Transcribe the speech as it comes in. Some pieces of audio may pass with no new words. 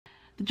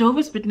The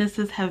Jehovah's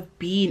Witnesses have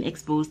been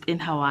exposed in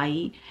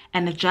Hawaii,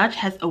 and a judge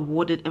has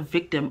awarded a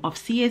victim of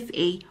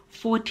CSA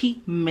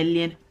 $40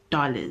 million.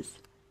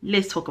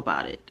 Let's talk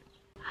about it.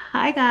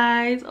 Hi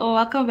guys,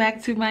 welcome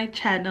back to my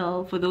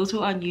channel. For those who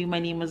are new, my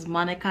name is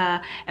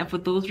Monica, and for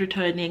those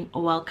returning,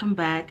 welcome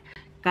back.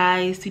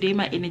 Guys, today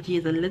my energy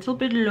is a little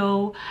bit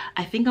low.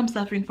 I think I'm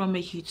suffering from a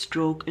heat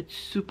stroke. It's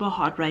super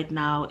hot right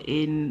now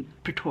in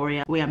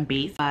Pretoria, where I'm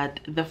based,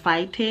 but the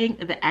fighting,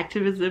 the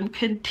activism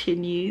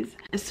continues.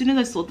 As soon as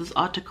I saw this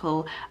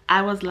article,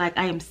 I was like,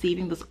 I am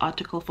saving this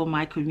article for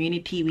my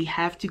community. We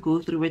have to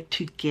go through it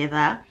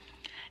together.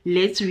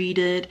 Let's read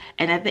it,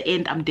 and at the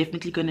end I'm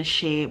definitely going to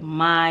share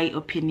my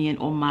opinion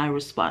or my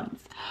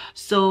response.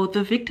 So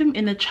the victim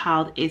in a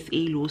child SA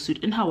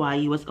lawsuit in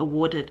Hawaii was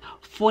awarded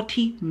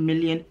 $40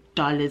 million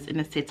in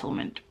a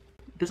settlement.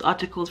 This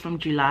article is from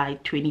July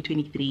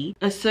 2023.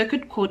 A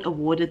circuit court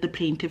awarded the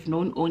plaintiff,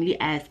 known only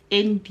as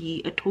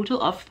ND, a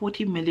total of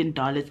 $40 million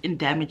in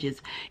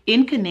damages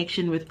in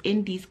connection with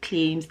ND's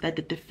claims that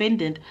the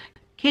defendant,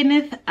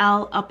 Kenneth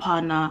L.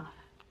 Apana,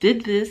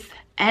 did this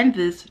and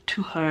this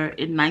to her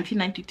in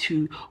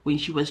 1992 when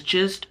she was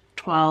just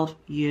 12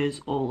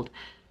 years old.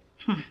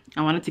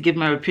 I wanted to give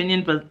my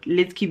opinion, but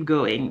let's keep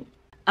going.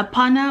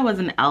 Apana was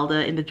an elder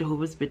in the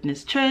Jehovah's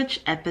Witness Church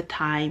at the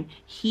time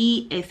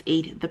he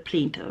SA'd the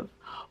plaintiff.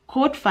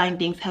 Court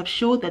findings have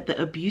shown that the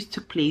abuse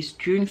took place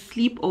during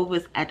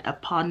sleepovers at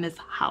Apana's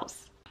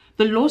house.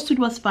 The lawsuit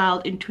was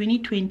filed in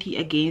 2020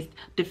 against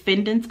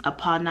defendants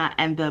Apana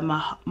and the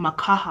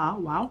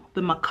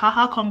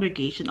Makaha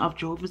Congregation of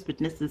Jehovah's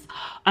Witnesses,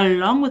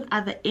 along with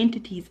other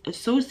entities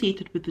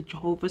associated with the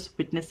Jehovah's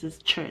Witnesses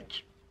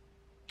Church.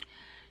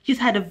 She's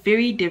had a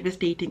very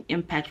devastating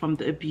impact from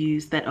the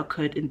abuse that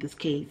occurred in this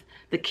case.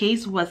 The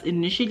case was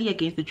initially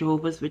against the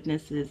Jehovah's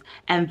Witnesses,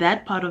 and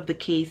that part of the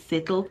case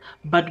settled,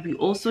 but we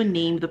also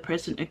named the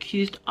person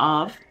accused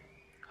of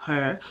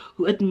her,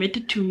 who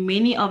admitted to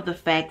many of the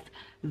facts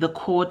the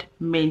court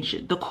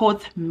mentioned.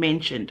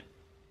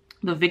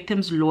 The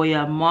victim's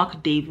lawyer,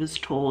 Mark Davis,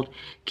 told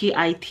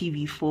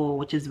KITV4,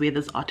 which is where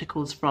this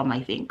article is from,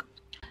 I think.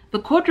 The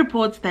court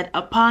reports that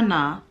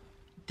Apana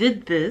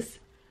did this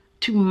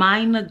to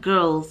minor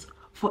girls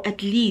for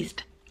at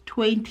least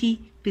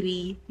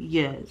 23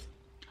 years.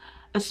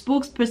 A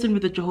spokesperson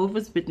with the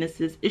Jehovah's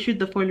Witnesses issued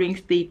the following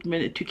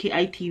statement to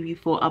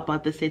KITV4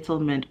 about the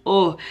settlement.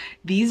 Oh,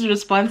 these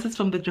responses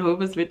from the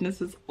Jehovah's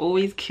Witnesses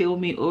always kill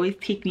me, always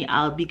take me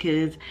out,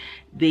 because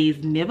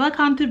there's never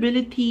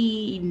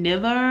accountability,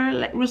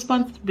 never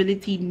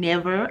responsibility,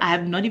 never. I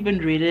have not even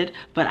read it,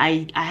 but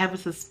I have a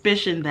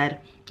suspicion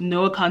that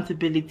no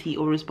accountability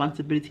or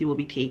responsibility will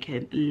be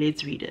taken.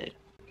 Let's read it.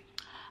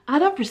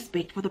 Out of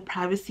respect for the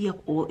privacy of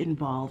all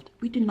involved,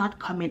 we do not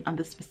comment on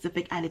the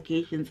specific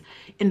allegations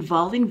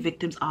involving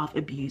victims of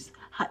abuse.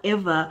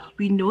 However,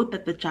 we note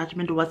that the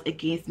judgment was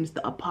against Mr.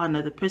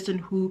 Apana, the person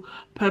who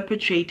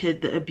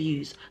perpetrated the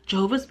abuse.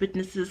 Jehovah's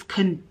Witnesses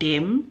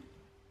condemn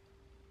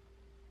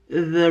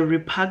the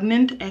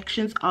repugnant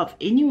actions of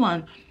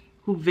anyone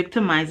who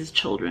victimizes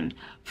children.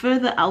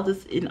 Further,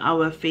 elders in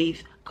our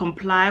faith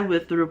comply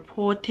with the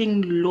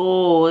reporting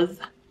laws.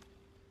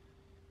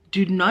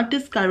 Do not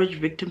discourage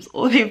victims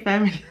or their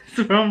families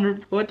from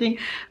reporting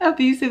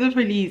abuse to the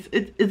police.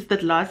 It's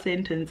that last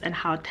sentence and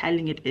how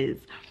telling it is.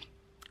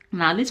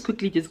 Now let's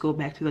quickly just go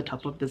back to the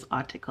top of this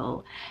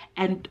article.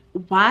 And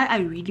why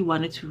I really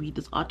wanted to read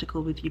this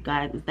article with you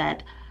guys is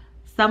that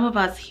some of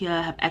us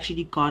here have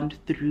actually gone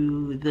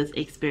through this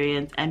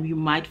experience, and you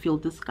might feel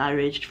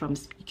discouraged from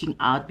speaking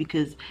out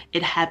because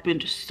it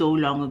happened so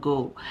long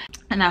ago.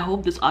 And I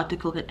hope this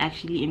article can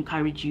actually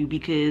encourage you,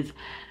 because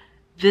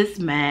this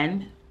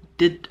man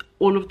did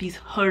all of these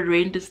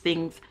horrendous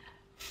things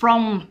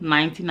from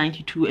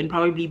 1992 and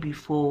probably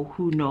before,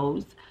 who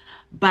knows.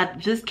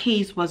 But this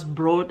case was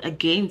brought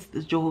against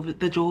the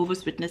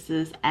Jehovah's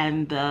Witnesses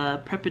and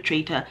the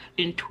perpetrator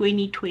in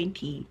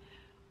 2020,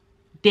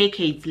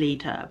 decades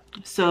later.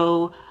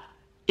 So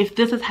if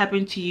this has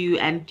happened to you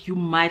and you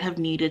might have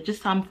needed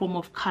just some form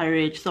of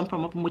courage, some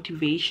form of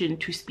motivation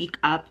to speak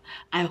up,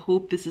 I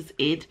hope this is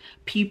it.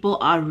 People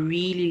are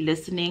really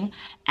listening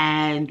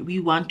and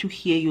we want to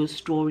hear your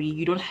story.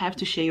 You don't have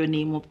to share your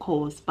name, of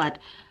course, but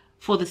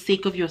for the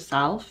sake of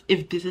yourself,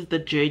 if this is the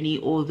journey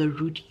or the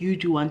route you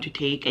do want to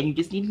take and you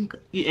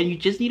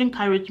just need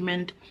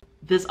encouragement,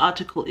 this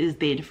article is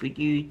there for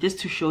you, just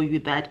to show you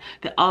that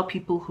there are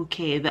people who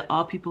care, there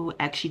are people who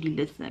actually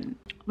listen.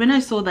 When I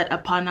saw that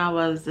Apana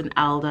was an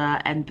elder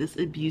and this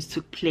abuse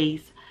took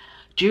place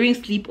during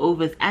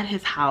sleepovers at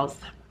his house,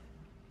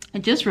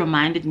 it just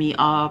reminded me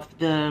of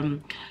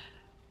the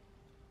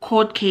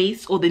court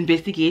case or the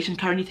investigation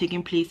currently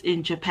taking place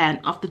in Japan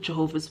of the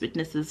Jehovah's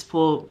Witnesses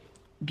for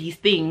these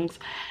things,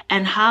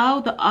 and how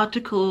the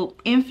article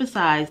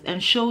emphasized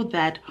and showed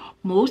that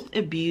most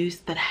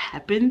abuse that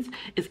happens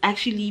is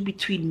actually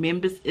between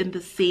members in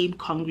the same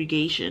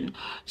congregation.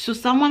 So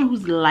someone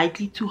who's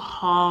likely to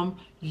harm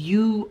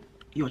you,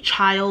 your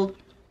child,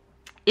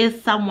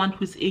 is someone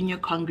who's in your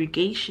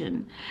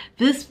congregation.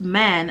 This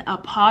man,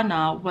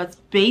 Apana, was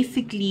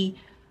basically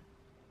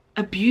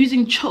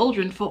abusing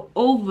children for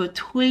over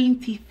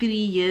 23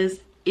 years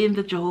in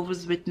the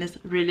Jehovah's Witness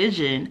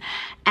religion.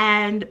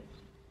 And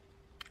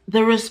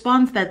the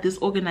response that this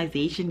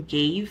organization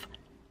gave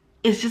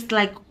is just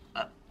like,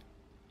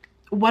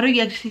 what are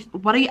you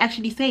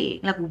actually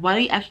saying? Like, what are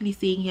you actually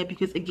saying here?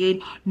 Because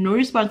again, no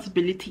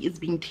responsibility is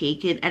being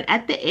taken, and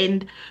at the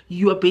end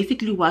you are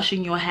basically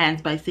washing your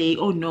hands by saying,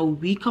 oh no,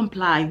 we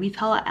comply, we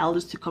tell our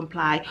elders to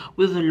comply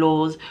with the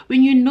laws,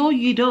 when you know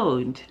you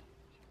don't,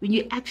 when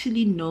you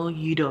actually know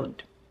you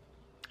don't.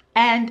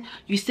 And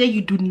you say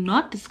you do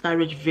not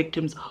discourage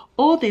victims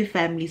or their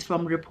families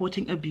from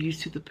reporting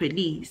abuse to the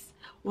police.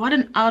 What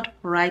an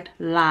outright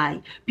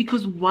lie.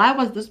 Because why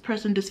was this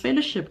person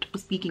disfellowshipped for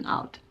speaking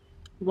out?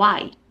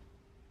 Why?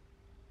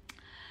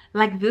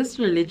 Like, this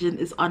religion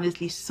is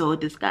honestly so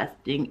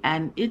disgusting,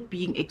 and it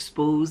being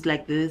exposed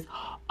like this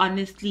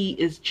honestly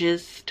is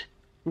just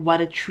what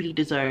it truly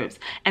deserves.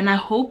 And I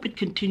hope it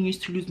continues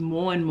to lose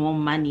more and more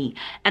money.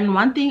 And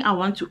one thing I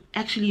want to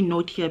actually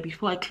note here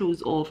before I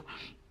close off,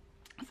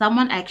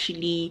 someone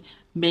actually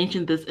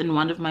mentioned this in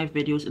one of my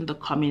videos in the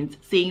comments,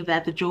 saying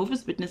that the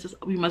Jehovah's Witnesses,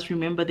 we must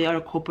remember, they are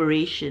a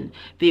corporation.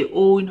 They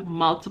own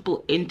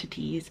multiple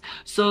entities.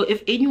 So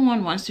if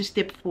anyone wants to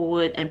step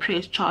forward and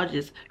press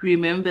charges,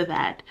 remember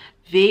that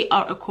they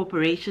are a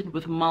corporation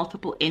with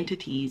multiple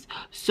entities.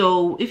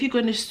 So if you're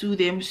going to sue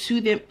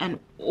them and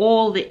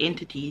all the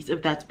entities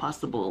if that's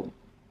possible.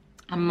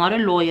 I'm not a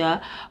lawyer,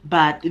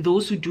 but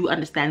those who do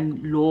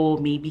understand law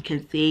maybe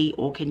can say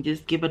or can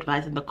just give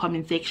advice in the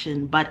comment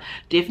section. But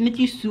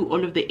definitely sue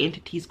all of the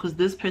entities, because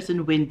this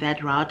person went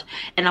that route.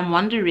 And I'm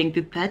wondering,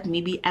 did that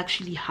maybe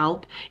actually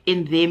help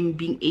in them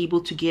being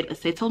able to get a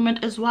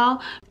settlement as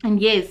well?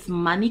 And yes,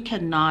 money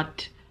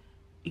cannot,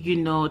 you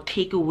know,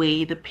 take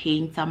away the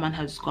pain someone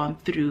has gone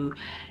through.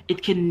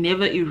 It can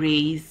never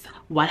erase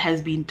what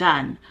has been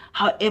done.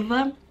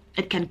 However,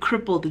 it can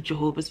cripple the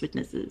Jehovah's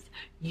Witnesses.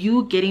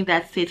 You getting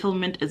that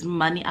settlement is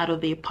money out of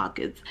their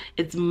pockets.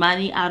 It's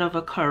money out of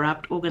a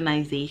corrupt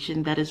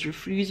organization that is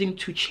refusing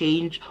to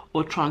change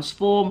or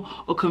transform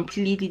or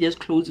completely just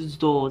close its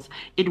doors.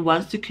 It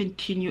wants to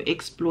continue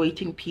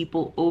exploiting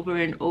people over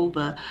and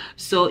over.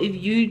 So if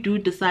you do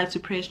decide to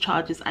press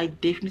charges, I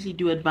definitely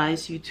do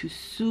advise you to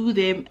sue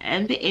them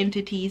and the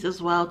entities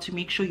as well, to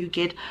make sure you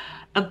get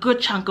a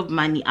good chunk of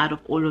money out of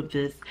all of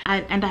this.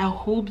 And I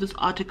hope this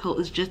article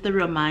is just a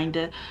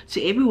reminder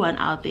to everyone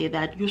out there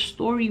that your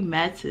story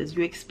matters,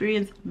 your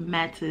experience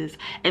matters,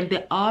 and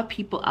there are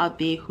people out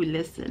there who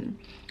listen.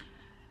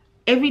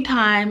 Every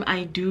time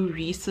I do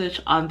research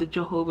on the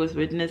Jehovah's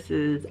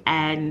Witnesses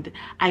and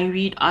I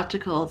read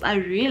articles, I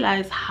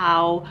realize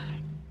how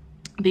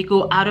they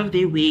go out of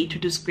their way to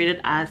discredit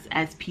us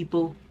as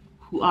people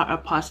who are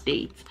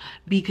apostates,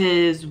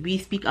 because we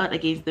speak out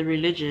against the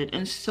religion.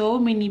 And so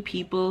many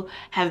people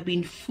have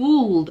been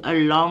fooled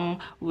along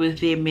with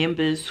their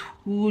members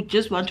who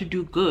just want to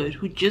do good,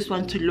 who just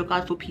want to look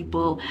out for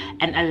people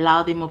and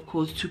allow them, of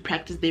course, to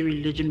practice their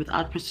religion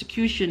without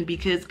persecution,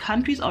 because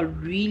countries are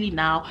really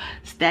now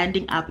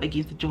standing up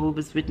against the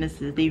Jehovah's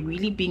Witnesses. They're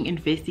really being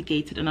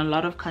investigated in a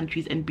lot of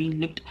countries and being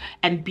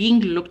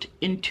looked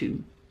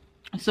into.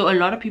 So a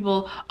lot of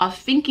people are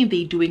thinking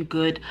they're doing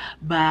good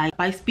by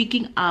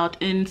speaking out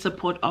in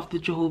support of the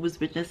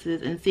Jehovah's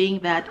Witnesses and saying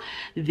that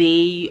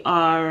they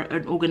are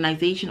an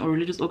organization or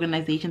religious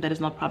organization that is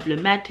not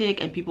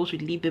problematic and people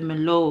should leave them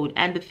alone.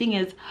 And the thing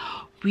is,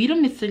 we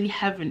don't necessarily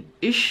have an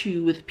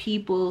issue with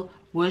people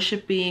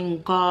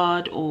worshiping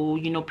God or,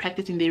 you know,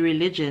 practicing their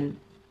religion.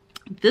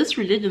 This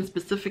religion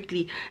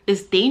specifically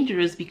is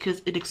dangerous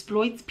because it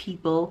exploits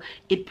people,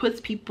 it puts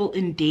people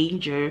in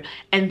danger,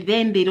 and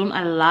then they don't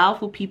allow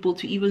for people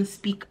to even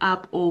speak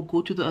up or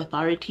go to the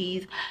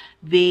authorities.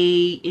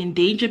 They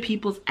endanger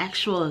people's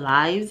actual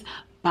lives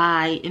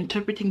by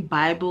interpreting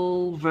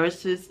Bible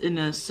verses in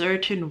a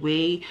certain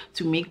way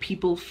to make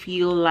people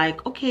feel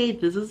like, okay,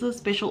 this is a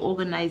special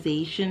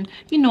organization,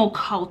 you know,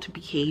 cult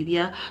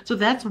behavior. So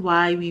that's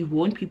why we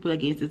warn people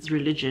against this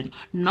religion,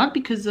 not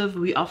because of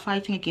we are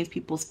fighting against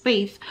people's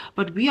faith,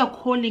 but we are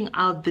calling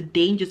out the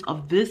dangers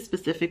of this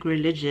specific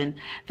religion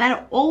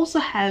that also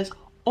has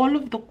all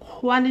of the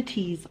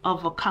qualities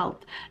of a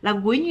cult.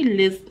 Like, when you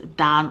list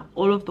down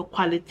all of the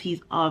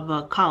qualities of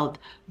a cult,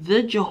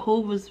 the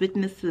Jehovah's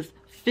Witnesses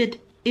fit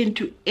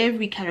into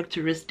every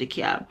characteristic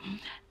here.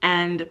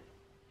 And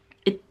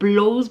it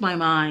blows my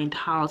mind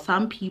how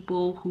some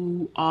people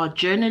who are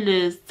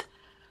journalists,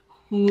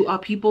 who are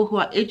people who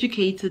are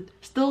educated,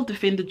 still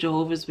defend the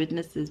Jehovah's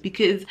Witnesses.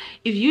 Because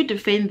if you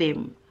defend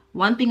them,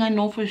 one thing I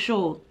know for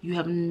sure, you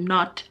have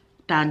not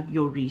done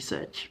your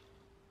research.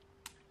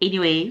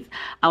 Anyways,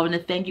 I want to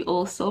thank you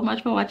all so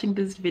much for watching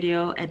this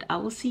video, and I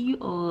will see you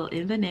all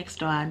in the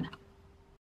next one.